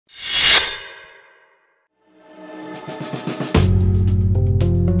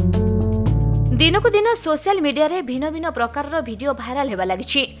दिनकु दिन social media रे भिन्न भिन्न प्रकार वीडियो भाइराल हेबा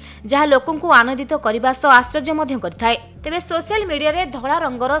लागिछि जहा लोकन को आनंदित करबा सह आश्चर्य मध्य करथाय। तेबे सोशल मीडिया रे धला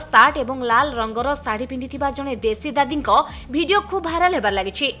रंगर सार्ट एवं लाल रंगर साड़ी पिंधिथिबा जणे देसी दादी वीडियो खूब भाइराल हेबा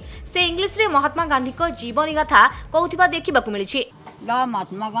लागिछि। से इंग्लिश रे महात्मा गांधी को जीवनी गाथा कहउथिबा देखिबाकु मिलिछि।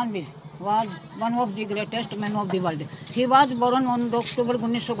 Mahatma Gandhi was one of the greatest men of the world. He was born on October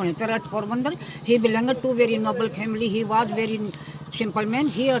 1969 at Porbandar. He belonged to very noble family. He was very simple man.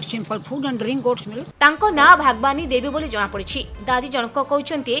 He ate simple food and drink goat's milk. तांको ना भागवानी देवी बोली जना पड़िछि। दादी जनक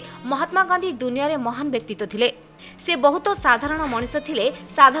कहउछन्ती महात्मा गांधी दुनिया रे महान व्यक्तित्व थिले। से बहुत साधारण मनुष्य थिले,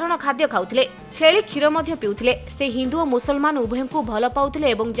 साधारण खाद्य खाउथिले, छेली क्षीर मध्य पिउथिले। से हिंदू और मुसलमान उभय को भल पाउथिले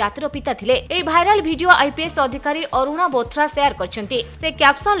एवं जातिर पिता थिले। ए भाइराल वीडियो आईपीएस अधिकारी अरुणा बोथरा शेयर करछन्ती। से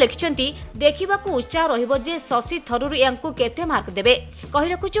कैप्शन लिखिछन्ती देखिबाकू उत्साह रहिबो जे शशि थरूर यांकू केते मार्क देबे।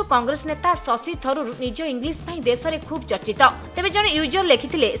 कहि रखुछु कांग्रेस नेता शशि थरूर निज इंग्लिश पई देश रे खूब चर्चित। तबे जने यूजर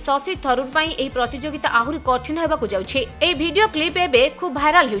लिखिथिले शशि थरूर पई एही प्रतियोगिता आहुरी कठिन हेबाकू जाउछि। ए वीडियो क्लिप एबे खूब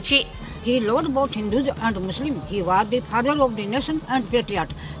viral हेउछि। He loved both Hindus and Muslims. He was the father of the nation and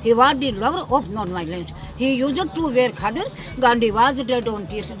patriot. He was the lover of non-violence. He used to wear khadar. Gandhi was dead on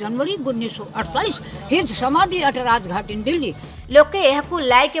 30 January 1948. His samadhi at Rajghat in Delhi. लोके एहाकू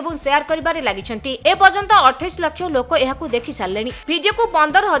like एवं share करिबारे लागिछन्ती। ए पर्यंत 28 लाख लोक एहाकू देखि सारलेनी। Video को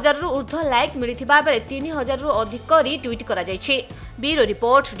 15,000 रु ऊर्ध्व like मिलिथिबा बेले 3,000 रु अधिक रीट्वीट करा जायछि। Bureau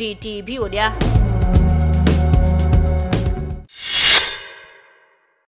report DTV Odia.